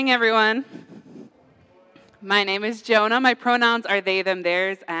Morning, everyone. My name is Jonah. My pronouns are they, them,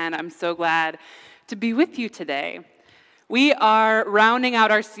 theirs, and I'm so glad to be with you today. We are rounding out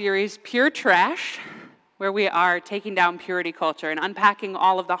our series, Pure Trash, where we are taking down purity culture and unpacking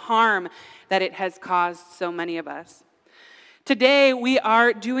all of the harm that it has caused so many of us. Today, we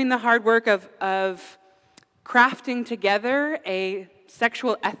are doing the hard work of crafting together a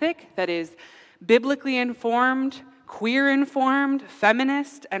sexual ethic that is biblically informed, queer-informed,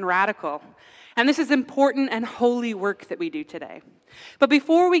 feminist, and radical. And this is important and holy work that we do today. But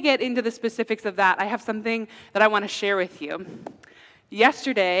before we get into the specifics of that, I have something that I want to share with you.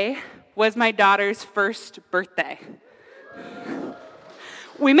 Yesterday was my daughter's first birthday.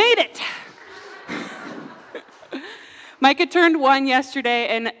 We made it! Micah turned 1 yesterday,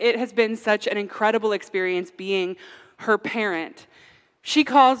 and it has been such an incredible experience being her parent. She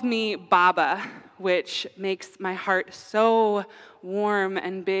calls me Baba, which makes my heart so warm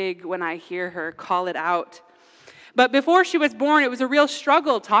and big when I hear her call it out. But before she was born, it was a real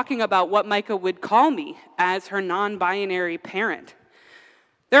struggle talking about what Micah would call me as her non-binary parent.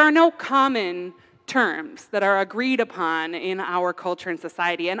 There are no common terms that are agreed upon in our culture and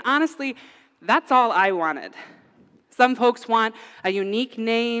society, and honestly, that's all I wanted. Some folks want a unique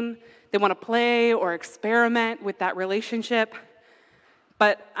name, they want to play or experiment with that relationship.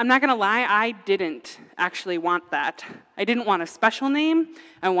 But I'm not going to lie, I didn't actually want that. I didn't want a special name.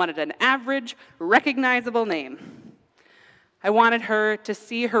 I wanted an average, recognizable name. I wanted her to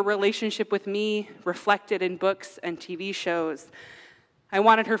see her relationship with me reflected in books and TV shows. I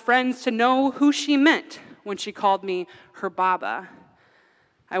wanted her friends to know who she meant when she called me her Baba.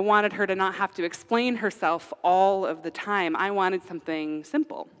 I wanted her to not have to explain herself all of the time. I wanted something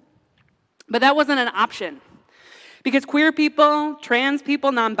simple. But that wasn't an option. Because queer people, trans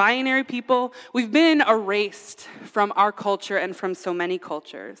people, non-binary people, we've been erased from our culture and from so many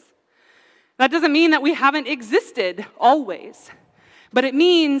cultures. That doesn't mean that we haven't existed always, but it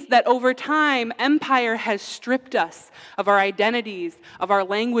means that over time, empire has stripped us of our identities, of our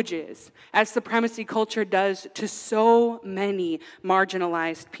languages, as supremacy culture does to so many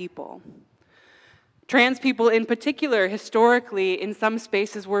marginalized people. Trans people in particular, historically, in some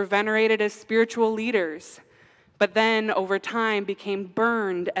spaces were venerated as spiritual leaders, but then over time became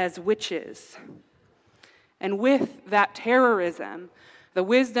burned as witches. And with that terrorism, the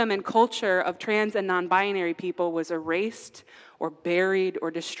wisdom and culture of trans and non-binary people was erased or buried or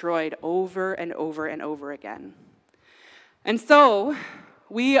destroyed over and over and over again. And so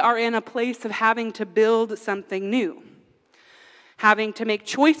we are in a place of having to build something new, having to make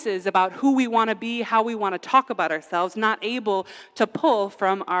choices about who we want to be, how we want to talk about ourselves, not able to pull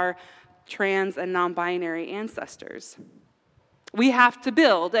from our trans and non-binary ancestors. We have to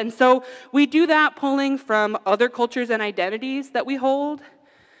build, and so we do that pulling from other cultures and identities that we hold.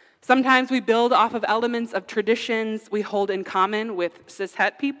 Sometimes we build off of elements of traditions we hold in common with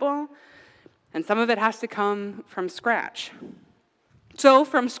cishet people, and some of it has to come from scratch. So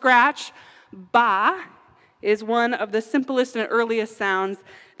from scratch, ba is one of the simplest and earliest sounds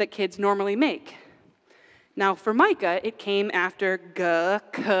that kids normally make. Now, for Micah, it came after g,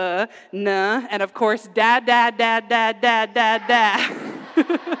 k, n, and of course, dad, dad, dad, dad, dad, dad, dad.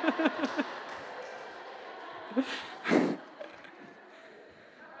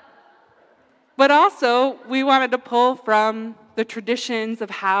 But also, we wanted to pull from the traditions of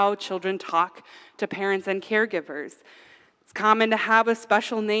how children talk to parents and caregivers. It's common to have a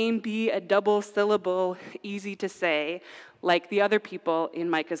special name be a double syllable, easy to say, like the other people in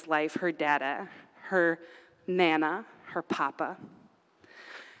Micah's life, her dada, her nana, her papa.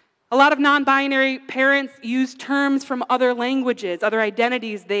 A lot of non-binary parents use terms from other languages, other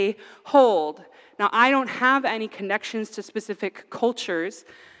identities they hold. Now, I don't have any connections to specific cultures,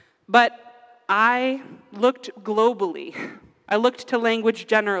 but I looked globally. I looked to language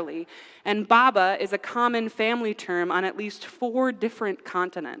generally, and Baba is a common family term on at least 4 different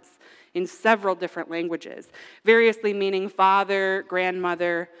continents in several different languages, variously meaning father,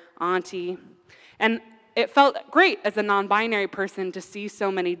 grandmother, auntie, and it felt great as a non-binary person to see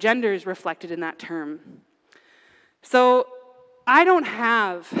so many genders reflected in that term. So I don't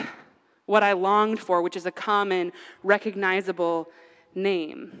have what I longed for, which is a common, recognizable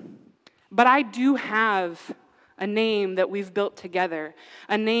name. But I do have a name that we've built together,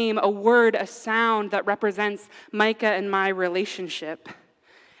 a name, a word, a sound that represents Micah and my relationship.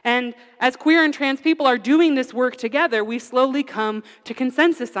 And as queer and trans people are doing this work together, we slowly come to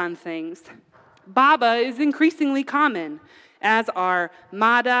consensus on things. Baba is increasingly common, as are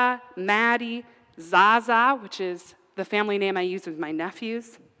Mada, Maddie, Zaza, which is the family name I use with my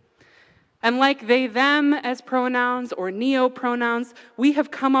nephews. And like they, them as pronouns or neo-pronouns, we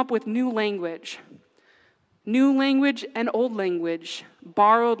have come up with new language. New language and old language,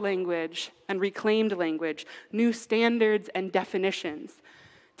 borrowed language and reclaimed language, new standards and definitions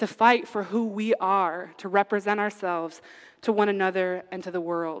to fight for who we are, to represent ourselves to one another and to the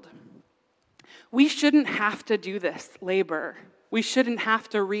world. We shouldn't have to do this labor. We shouldn't have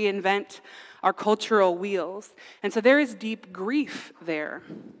to reinvent our cultural wheels. And so there is deep grief there.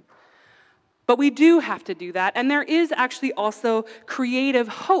 But we do have to do that, and there is actually also creative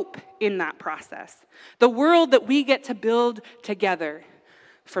hope in that process. The world that we get to build together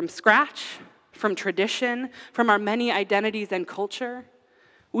from scratch, from tradition, from our many identities and culture,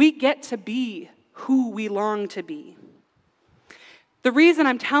 we get to be who we long to be. The reason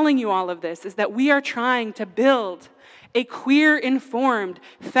I'm telling you all of this is that we are trying to build a queer-informed,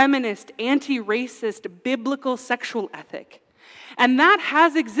 feminist, anti-racist, biblical sexual ethic. And that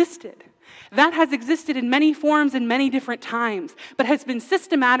has existed. That has existed in many forms in many different times, but has been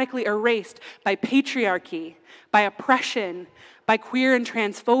systematically erased by patriarchy, by oppression, by queer and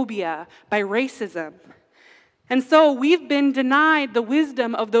transphobia, by racism. And so we've been denied the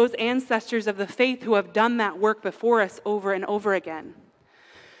wisdom of those ancestors of the faith who have done that work before us over and over again.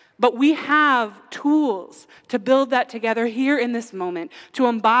 But we have tools to build that together here in this moment, to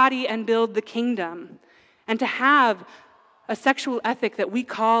embody and build the kingdom, and to have a sexual ethic that we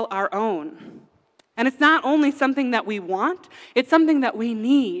call our own. And it's not only something that we want, it's something that we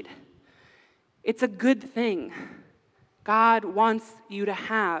need. It's a good thing. God wants you to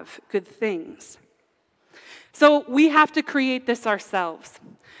have good things. So we have to create this ourselves.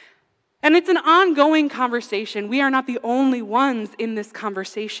 And it's an ongoing conversation. We are not the only ones in this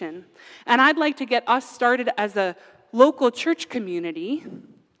conversation. And I'd like to get us started as a local church community,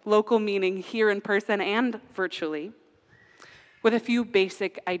 local meaning here in person and virtually, with a few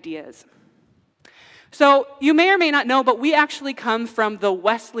basic ideas. So you may or may not know, but we actually come from the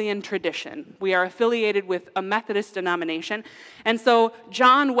Wesleyan tradition. We are affiliated with a Methodist denomination, and so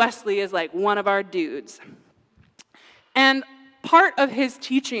John Wesley is like one of our dudes. And part of his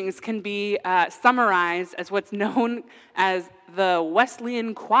teachings can be summarized as what's known as the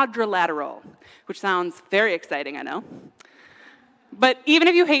Wesleyan quadrilateral, which sounds very exciting, I know. But even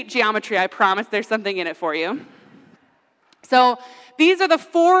if you hate geometry, I promise there's something in it for you. So these are the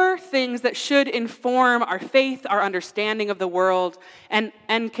 4 things that should inform our faith, our understanding of the world, and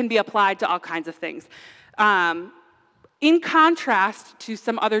can be applied to all kinds of things. In contrast to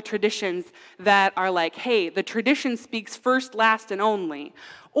some other traditions that are like, hey, the tradition speaks first, last, and only.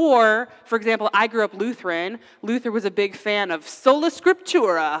 Or, for example, I grew up Lutheran. Luther was a big fan of sola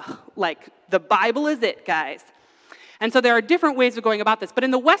scriptura, like the Bible is it, guys. And so there are different ways of going about this. But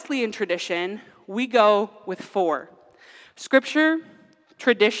in the Wesleyan tradition, we go with 4. Scripture,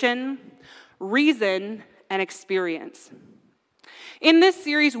 tradition, reason, and experience. In this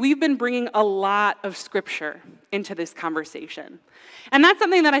series, we've been bringing a lot of scripture into this conversation. And that's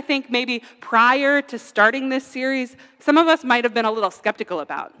something that I think maybe prior to starting this series, some of us might have been a little skeptical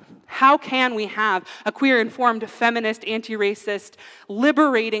about. How can we have a queer-informed, feminist, anti-racist,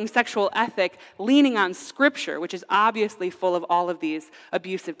 liberating sexual ethic leaning on scripture, which is obviously full of all of these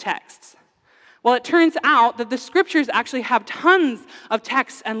abusive texts? Well, it turns out that the scriptures actually have tons of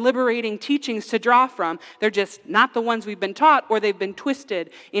texts and liberating teachings to draw from. They're just not the ones we've been taught, or they've been twisted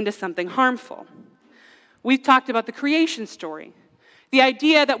into something harmful. We've talked about the creation story, the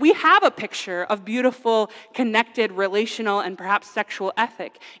idea that we have a picture of beautiful, connected, relational, and perhaps sexual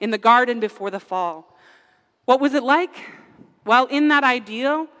ethic in the garden before the fall. What was it like? Well, in that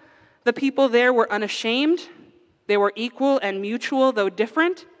ideal, the people there were unashamed. They were equal and mutual, though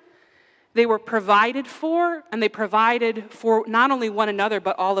different. They were provided for, and they provided for not only one another,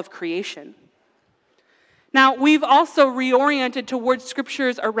 but all of creation. Now, we've also reoriented towards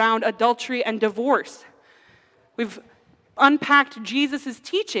scriptures around adultery and divorce. We've unpacked Jesus'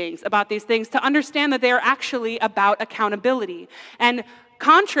 teachings about these things to understand that they are actually about accountability. And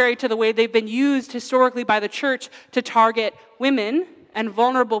contrary to the way they've been used historically by the church to target women and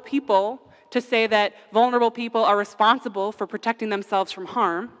vulnerable people, to say that vulnerable people are responsible for protecting themselves from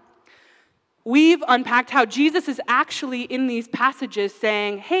harm, we've unpacked how Jesus is actually in these passages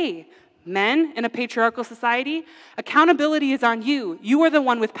saying, hey, men in a patriarchal society, accountability is on you. You are the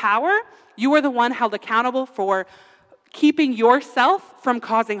one with power. You are the one held accountable for keeping yourself from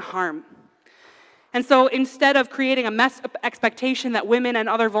causing harm. And so instead of creating a messed up expectation that women and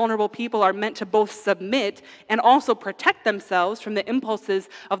other vulnerable people are meant to both submit and also protect themselves from the impulses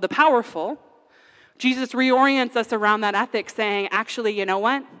of the powerful, Jesus reorients us around that ethic, saying, actually, you know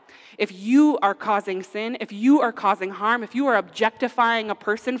what? If you are causing sin, if you are causing harm, if you are objectifying a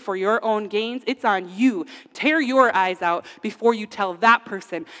person for your own gains, it's on you. Tear your eyes out before you tell that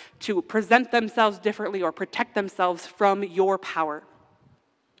person to present themselves differently or protect themselves from your power.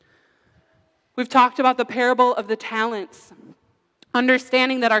 We've talked about the parable of the talents,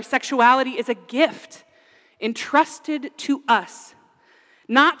 understanding that our sexuality is a gift entrusted to us,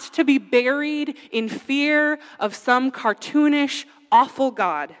 not to be buried in fear of some cartoonish, awful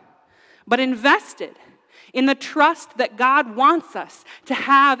God, but invested in the trust that God wants us to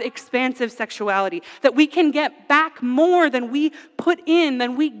have expansive sexuality, that we can get back more than we put in,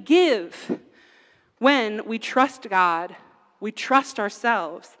 than we give, when we trust God, we trust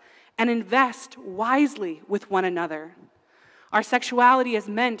ourselves, and invest wisely with one another. Our sexuality is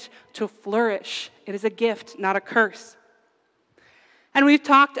meant to flourish. It is a gift, not a curse. And we've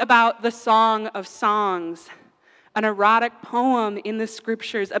talked about the Song of Songs, an erotic poem in the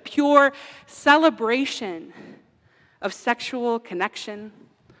scriptures, a pure celebration of sexual connection,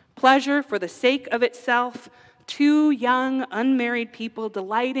 pleasure for the sake of itself, two young, unmarried people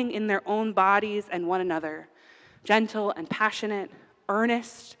delighting in their own bodies and one another, gentle and passionate,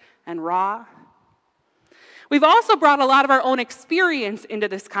 earnest and raw. We've also brought a lot of our own experience into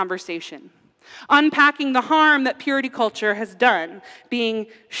this conversation, unpacking the harm that purity culture has done, being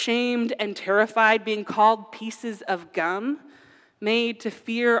shamed and terrified, being called pieces of gum, made to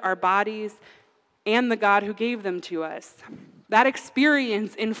fear our bodies and the God who gave them to us. That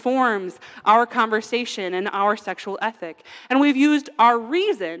experience informs our conversation and our sexual ethic. And we've used our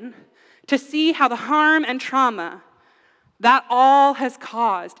reason to see how the harm and trauma that all has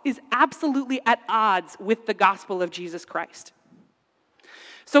caused is absolutely at odds with the gospel of Jesus Christ.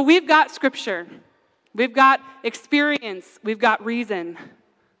 So we've got scripture, we've got experience, we've got reason.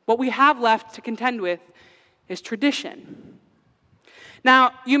 What we have left to contend with is tradition.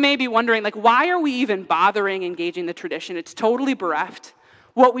 Now, you may be wondering, why are we even bothering engaging the tradition? It's totally bereft.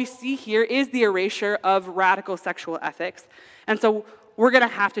 What we see here is the erasure of radical sexual ethics. And so we're going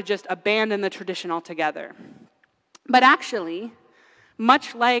to have to just abandon the tradition altogether. But actually,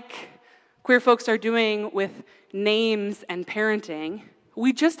 much like queer folks are doing with names and parenting,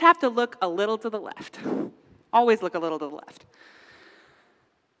 we just have to look a little to the left. Always look a little to the left.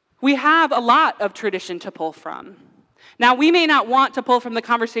 We have a lot of tradition to pull from. Now, we may not want to pull from the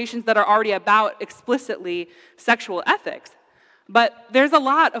conversations that are already about explicitly sexual ethics, but there's a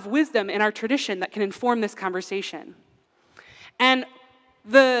lot of wisdom in our tradition that can inform this conversation. And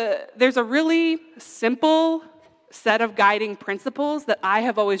there's a really simple set of guiding principles that I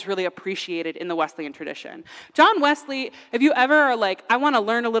have always really appreciated in the Wesleyan tradition. John Wesley, if you ever are like, I want to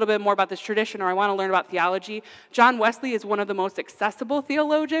learn a little bit more about this tradition or I want to learn about theology, John Wesley is one of the most accessible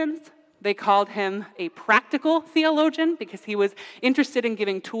theologians. They called him a practical theologian because he was interested in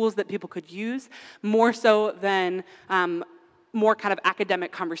giving tools that people could use more so than more kind of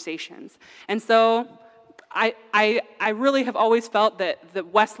academic conversations. And so I really have always felt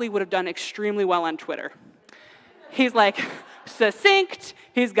that Wesley would have done extremely well on Twitter. He's succinct,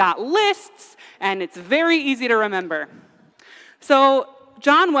 he's got lists, and it's very easy to remember. So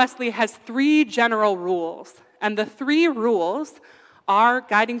John Wesley has 3 general rules, and the 3 rules are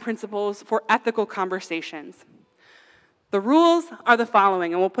guiding principles for ethical conversations. The rules are the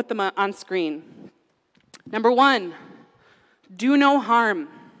following, and we'll put them on screen. Number 1, do no harm.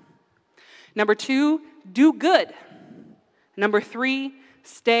 Number 2, do good. Number 3,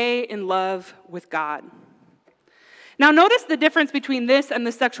 stay in love with God. Now notice the difference between this and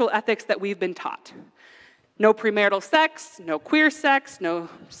the sexual ethics that we've been taught. No premarital sex, no queer sex, no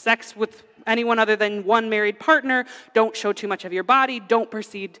sex with anyone other than one married partner, don't show too much of your body, don't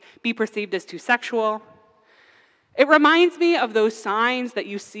be perceived as too sexual. It reminds me of those signs that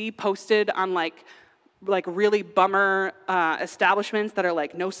you see posted on like really bummer establishments that are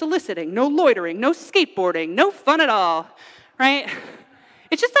no soliciting, no loitering, no skateboarding, no fun at all, right?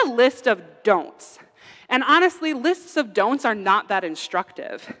 It's just a list of don'ts. And honestly, lists of don'ts are not that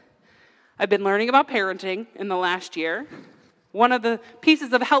instructive. I've been learning about parenting in the last year. One of the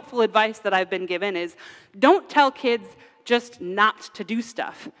pieces of helpful advice that I've been given is don't tell kids just not to do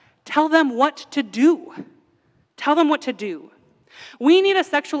stuff. Tell them what to do. Tell them what to do. We need a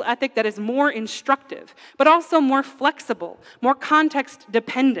sexual ethic that is more instructive, but also more flexible, more context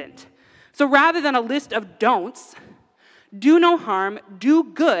dependent. So rather than a list of don'ts, do no harm, do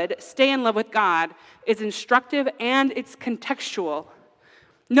good, stay in love with God, is instructive and it's contextual.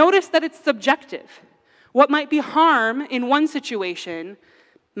 Notice that it's subjective. What might be harm in one situation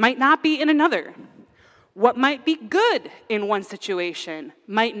might not be in another. What might be good in one situation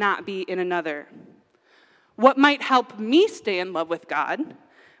might not be in another. what might help me stay in love with God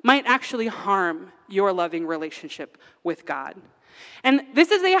might actually harm your loving relationship with God. And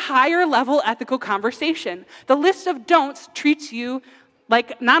this is a higher level ethical conversation. The list of don'ts treats you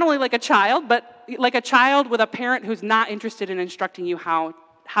like not only like a child, but like a child with a parent who's not interested in instructing you how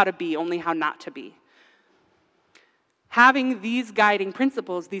to be, only how not to be. Having these guiding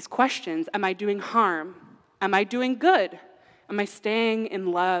principles, these questions, am I doing harm? Am I doing good? Am I staying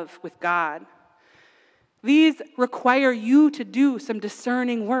in love with God? These require you to do some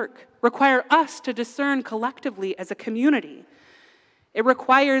discerning work, require us to discern collectively as a community. It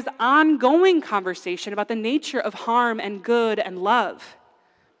requires ongoing conversation about the nature of harm and good and love.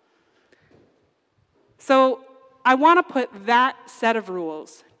 So I want to put that set of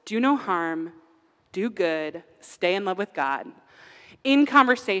rules, do no harm, do good, stay in love with God, in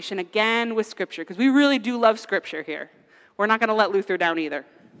conversation again with Scripture, because we really do love Scripture here. We're not going to let Luther down either.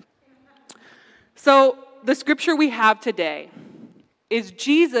 So the Scripture we have today is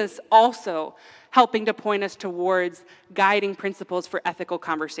Jesus also helping to point us towards guiding principles for ethical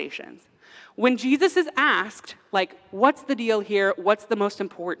conversations. When Jesus is asked, like, what's the deal here? What's the most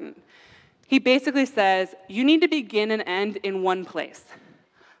important? He basically says, you need to begin and end in one place.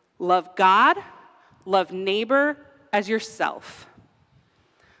 Love God, love neighbor as yourself.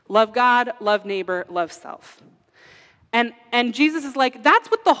 Love God, love neighbor, love self. And Jesus is like,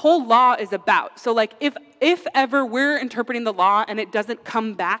 that's what the whole law is about. So like, if ever we're interpreting the law and it doesn't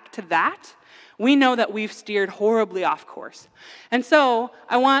come back to that, we know that we've steered horribly off course. And so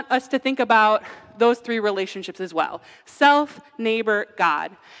I want us to think about those three relationships as well. Self, neighbor,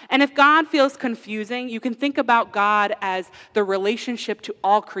 God. And if God feels confusing, you can think about God as the relationship to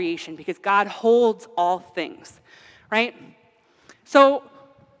all creation, because God holds all things, right? So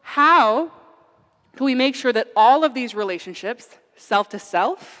how can we make sure that all of these relationships, self to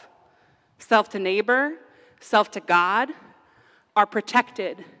self, self to neighbor, self to God, are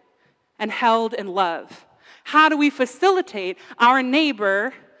protected and held in love? How do we facilitate our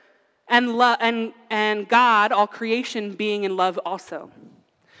neighbor and God, all creation, being in love also?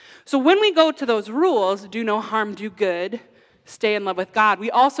 So when we go to those rules, do no harm, do good, stay in love with God,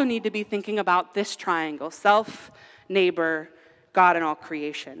 we also need to be thinking about this triangle: self, neighbor, God, and all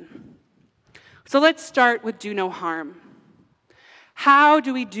creation. So let's start with do no harm. How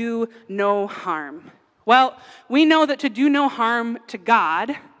do we do no harm? Well, we know that to do no harm to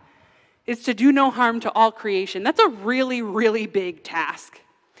God is to do no harm to all creation. That's a really, really big task.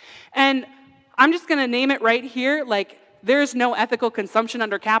 And I'm just going to name it right here, like, there's no ethical consumption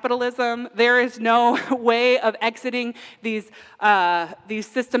under capitalism. There is no way of exiting these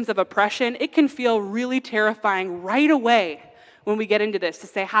systems of oppression. It can feel really terrifying right away when we get into this, to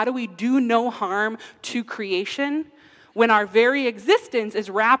say, how do we do no harm to creation when our very existence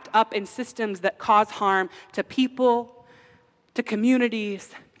is wrapped up in systems that cause harm to people, to communities,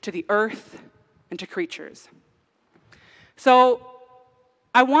 to the earth, and to creatures? So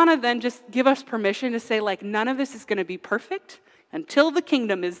I want to then just give us permission to say, like, none of this is going to be perfect until the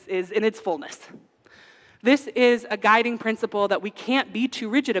kingdom is in its fullness. This is a guiding principle that we can't be too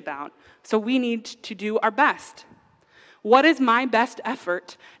rigid about, so we need to do our best. What is my best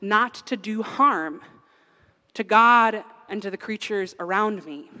effort not to do harm to God and to the creatures around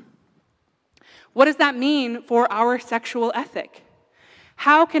me? What does that mean for our sexual ethic?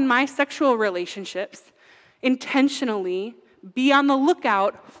 How can my sexual relationships intentionally be on the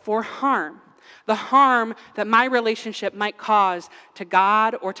lookout for harm? The harm that my relationship might cause to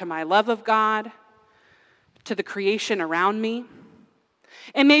God or to my love of God, to the creation around me.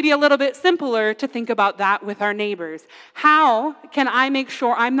 It may be a little bit simpler to think about that with our neighbors. How can I make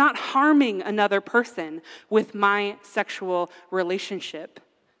sure I'm not harming another person with my sexual relationship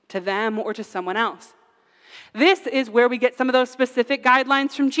to them or to someone else? This is where we get some of those specific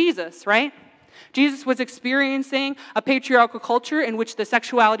guidelines from Jesus, right? Jesus was experiencing a patriarchal culture in which the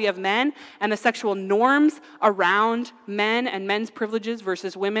sexuality of men and the sexual norms around men and men's privileges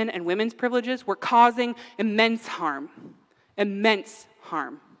versus women and women's privileges were causing immense harm. Immense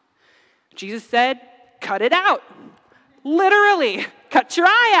harm. Jesus said, cut it out. Literally, cut your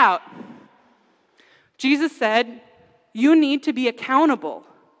eye out. Jesus said, you need to be accountable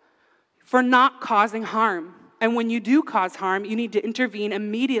for not causing harm. And when you do cause harm, you need to intervene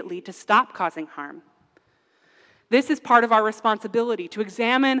immediately to stop causing harm. This is part of our responsibility, to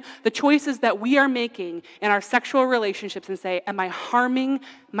examine the choices that we are making in our sexual relationships and say, am I harming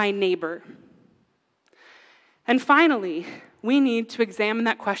my neighbor? And finally, we need to examine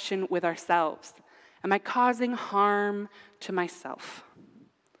that question with ourselves. Am I causing harm to myself?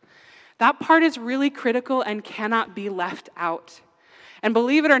 That part is really critical and cannot be left out. And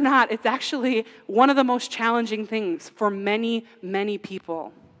believe it or not, it's actually one of the most challenging things for many, many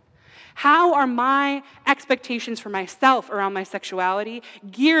people. How are my expectations for myself around my sexuality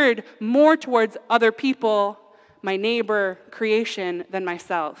geared more towards other people, my neighbor, creation, than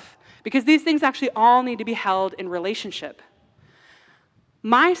myself? Because these things actually all need to be held in relationship.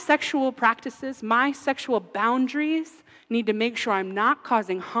 My sexual practices, my sexual boundaries need to make sure I'm not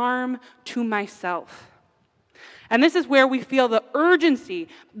causing harm to myself. And this is where we feel the urgency,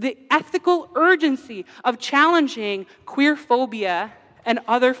 the ethical urgency of challenging queerphobia and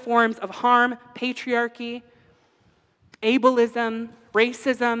other forms of harm, patriarchy, ableism,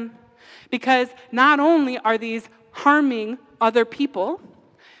 racism, because not only are these harming other people,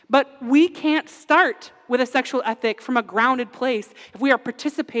 but we can't start with a sexual ethic from a grounded place if we are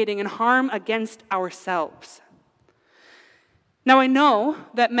participating in harm against ourselves. Now, I know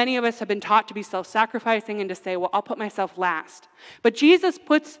that many of us have been taught to be self-sacrificing and to say, well, I'll put myself last. But Jesus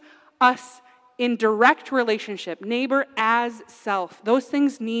puts us in direct relationship, neighbor as self. Those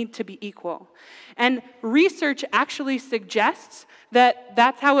things need to be equal. And research actually suggests that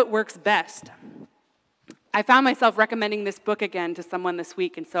that's how it works best. I found myself recommending this book again to someone this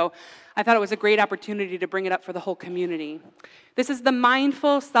week, and so I thought it was a great opportunity to bring it up for the whole community. This is the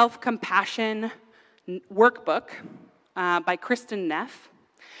Mindful Self-Compassion Workbook by Kristin Neff.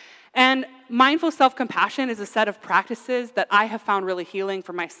 And mindful self-compassion is a set of practices that I have found really healing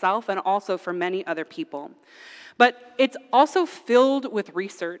for myself and also for many other people. But it's also filled with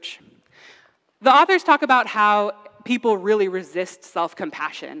research. The authors talk about how people really resist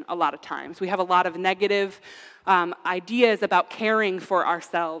self-compassion a lot of times. We have a lot of negative ideas about caring for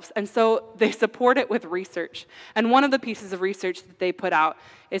ourselves, and so they support it with research. And one of the pieces of research that they put out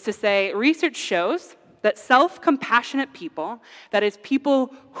is to say, research shows that self-compassionate people, that is,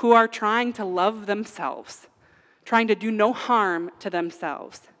 people who are trying to love themselves, trying to do no harm to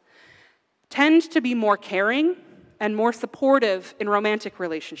themselves, tend to be more caring and more supportive in romantic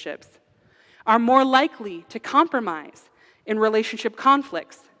relationships, are more likely to compromise in relationship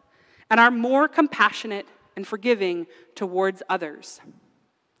conflicts, and are more compassionate and forgiving towards others.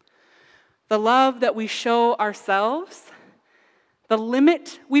 The love that we show ourselves, the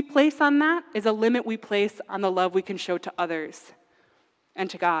limit we place on that is a limit we place on the love we can show to others and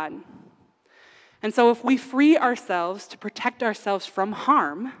to God. And so if we free ourselves to protect ourselves from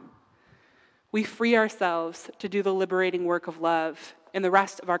harm, we free ourselves to do the liberating work of love in the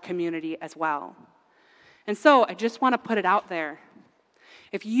rest of our community as well. And so I just want to put it out there.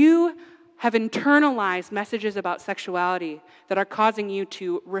 If you have internalized messages about sexuality that are causing you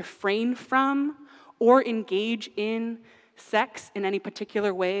to refrain from or engage in sex in any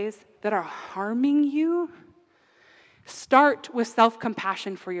particular ways that are harming you, start with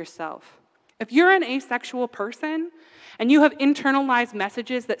self-compassion for yourself. If you're an asexual person and you have internalized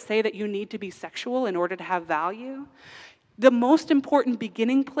messages that say that you need to be sexual in order to have value, the most important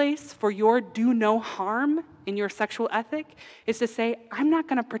beginning place for your do no harm in your sexual ethic is to say, I'm not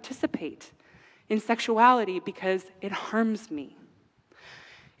going to participate in sexuality because it harms me.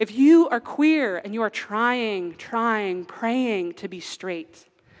 If you are queer and you are praying to be straight,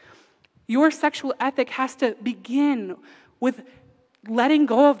 your sexual ethic has to begin with letting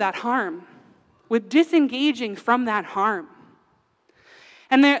go of that harm, with disengaging from that harm.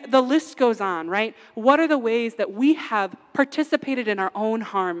 And the list goes on, right? What are the ways that we have participated in our own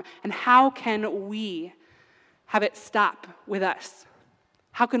harm, and how can we have it stop with us?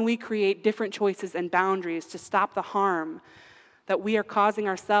 How can we create different choices and boundaries to stop the harm that we are causing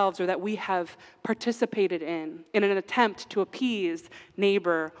ourselves or that we have participated in an attempt to appease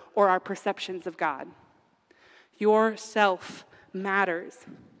neighbor or our perceptions of God? Your self matters.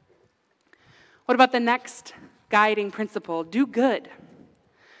 What about the next guiding principle? Do good.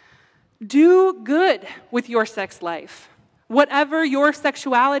 Do good with your sex life. Whatever your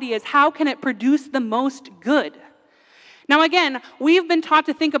sexuality is, how can it produce the most good? Now again, we've been taught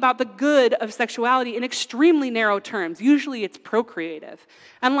to think about the good of sexuality in extremely narrow terms. Usually it's procreative.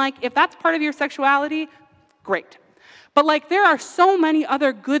 And if that's part of your sexuality, great. But there are so many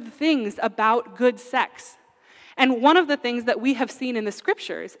other good things about good sex. And one of the things that we have seen in the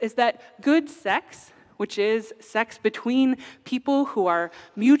scriptures is that good sex, which is sex between people who are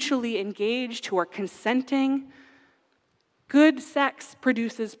mutually engaged, who are consenting, good sex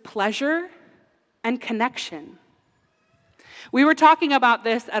produces pleasure and connection. We were talking about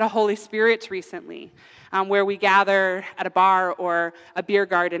this at a Holy Spirits recently, where we gather at a bar or a beer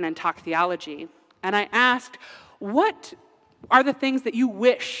garden and talk theology. And I asked, what are the things that you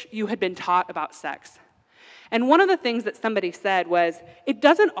wish you had been taught about sex? And one of the things that somebody said was, it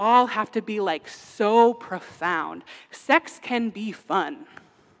doesn't all have to be like so profound. Sex can be fun.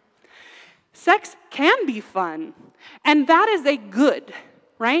 Sex can be fun, and that is a good,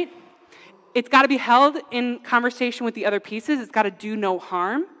 right? It's got to be held in conversation with the other pieces. It's got to do no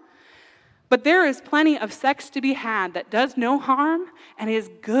harm. But there is plenty of sex to be had that does no harm and is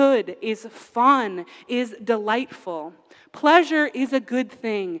good, is fun, is delightful. Pleasure is a good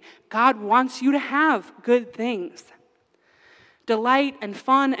thing. God wants you to have good things. Delight and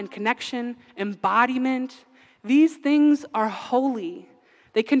fun and connection, embodiment, these things are holy.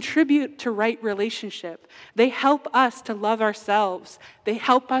 They contribute to right relationship. They help us to love ourselves. They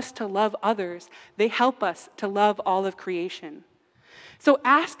help us to love others. They help us to love all of creation. So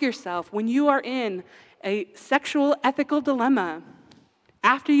ask yourself, when you are in a sexual ethical dilemma,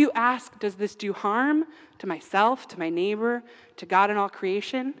 after you ask, does this do harm to myself, to my neighbor, to God and all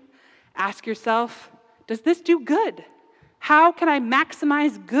creation? Ask yourself, does this do good? How can I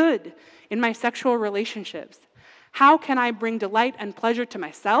maximize good in my sexual relationships? How can I bring delight and pleasure to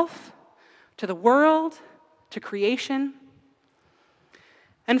myself, to the world, to creation?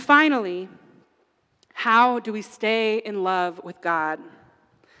 And finally, how do we stay in love with God?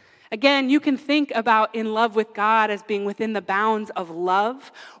 Again, you can think about in love with God as being within the bounds of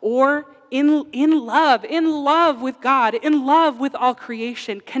love, or in love with God, in love with all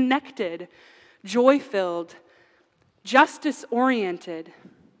creation, connected, joy-filled, justice-oriented.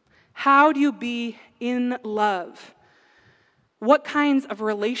 How do you be in love? What kinds of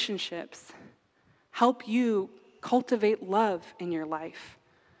relationships help you cultivate love in your life?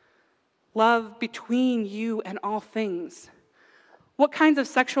 Love between you and all things. What kinds of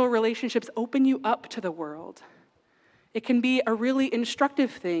sexual relationships open you up to the world? It can be a really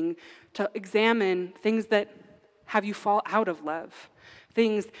instructive thing to examine things that have you fall out of love,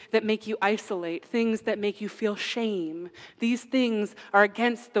 things that make you isolate, things that make you feel shame. These things are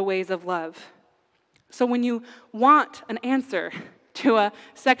against the ways of love. So when you want an answer to a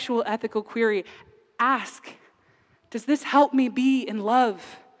sexual ethical query, ask, does this help me be in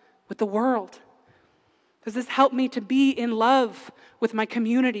love with the world? Does this help me to be in love with my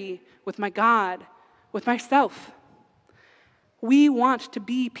community, with my God, with myself? We want to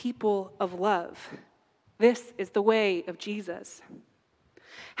be people of love. This is the way of Jesus.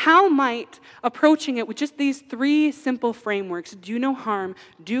 How might approaching it with just these three simple frameworks, do no harm,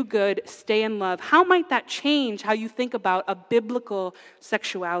 do good, stay in love, how might that change how you think about a biblical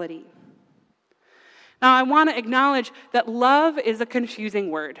sexuality? Now, I want to acknowledge that love is a confusing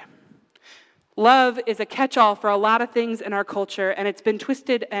word. Love is a catch-all for a lot of things in our culture, and it's been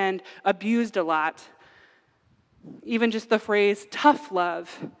twisted and abused a lot. Even just the phrase tough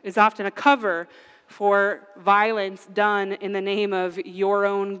love is often a cover for violence done in the name of your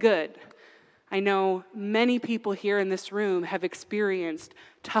own good. I know many people here in this room have experienced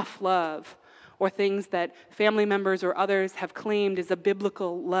tough love, or things that family members or others have claimed is a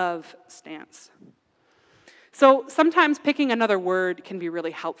biblical love stance. So sometimes picking another word can be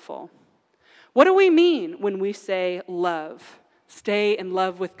really helpful. What do we mean when we say love? Stay in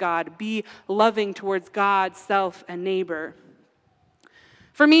love with God. Be loving towards God, self, and neighbor.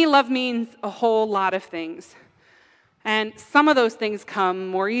 For me, love means a whole lot of things. And some of those things come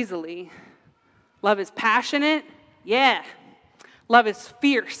more easily. Love is passionate? Yeah. Love is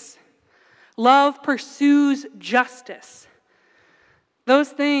fierce. Love pursues justice. Those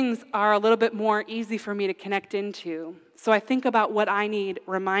things are a little bit more easy for me to connect into. So I think about what I need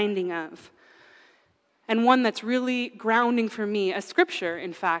reminding of. And one that's really grounding for me, a scripture,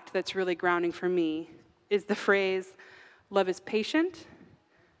 in fact, that's really grounding for me, is the phrase, love is patient,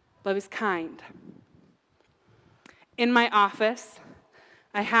 love is kind. In my office,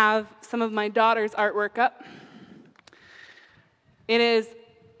 I have some of my daughter's artwork up. It is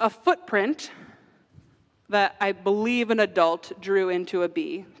a footprint that I believe an adult drew into a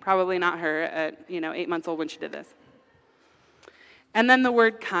bee. Probably not her at 8 months old when she did this. And then the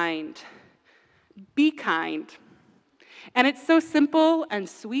word kind. Be kind. And it's so simple and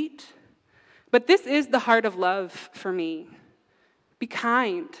sweet, but this is the heart of love for me. Be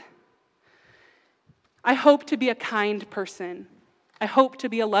kind. I hope to be a kind person. I hope to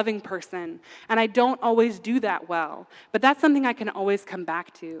be a loving person, and I don't always do that well, but that's something I can always come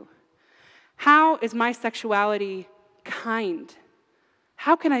back to. How is my sexuality kind?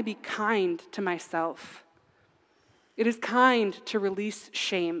 How can I be kind to myself? It is kind to release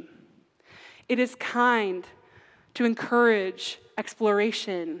shame. It is kind to encourage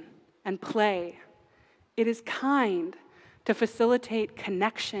exploration and play. It is kind to facilitate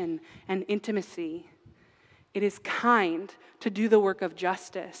connection and intimacy. It is kind to do the work of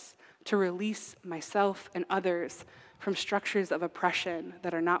justice to release myself and others from structures of oppression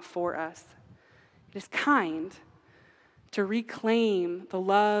that are not for us. It is kind to reclaim the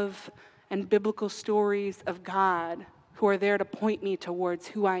love and biblical stories of God who are there to point me towards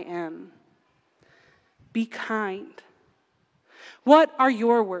who I am. Be kind. What are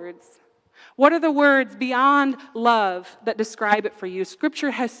your words? What are the words beyond love that describe it for you?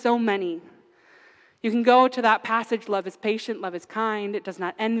 Scripture has so many. You can go to that passage, love is patient, love is kind, it does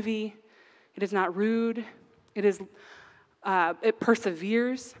not envy, it is not rude, it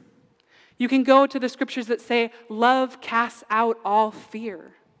perseveres. You can go to the scriptures that say, love casts out all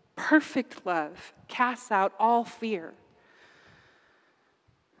fear. Perfect love casts out all fear.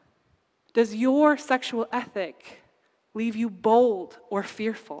 Does your sexual ethic leave you bold or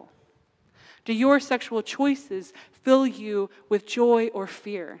fearful? Do your sexual choices fill you with joy or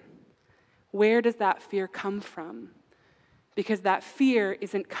fear? Where does that fear come from? Because that fear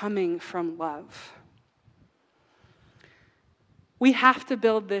isn't coming from love. We have to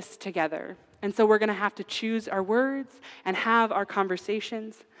build this together. And so we're going to have to choose our words and have our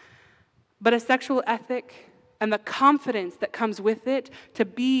conversations. But a sexual ethic and the confidence that comes with it to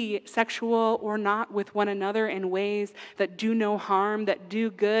be sexual or not with one another in ways that do no harm, that do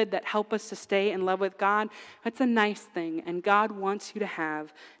good, that help us to stay in love with God, that's a nice thing. And God wants you to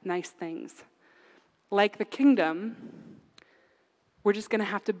have nice things. Like the kingdom, we're just going to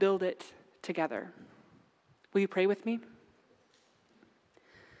have to build it together. Will you pray with me?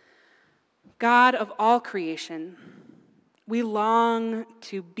 God of all creation, we long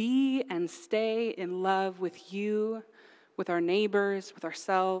to be and stay in love with you, with our neighbors, with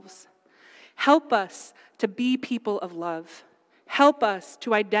ourselves. Help us to be people of love. Help us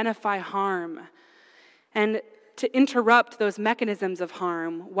to identify harm and to interrupt those mechanisms of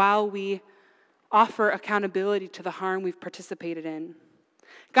harm while we offer accountability to the harm we've participated in.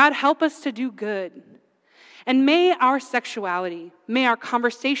 God, help us to do good. And may our sexuality, may our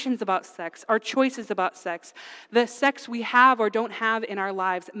conversations about sex, our choices about sex, the sex we have or don't have in our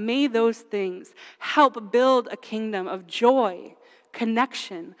lives, may those things help build a kingdom of joy,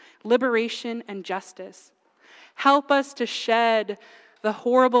 connection, liberation, and justice. Help us to shed the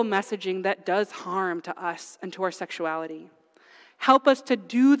horrible messaging that does harm to us and to our sexuality. Help us to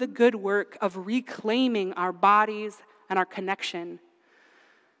do the good work of reclaiming our bodies and our connection.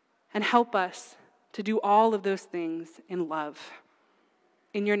 And help us to do all of those things in love.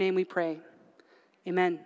 In your name we pray. Amen.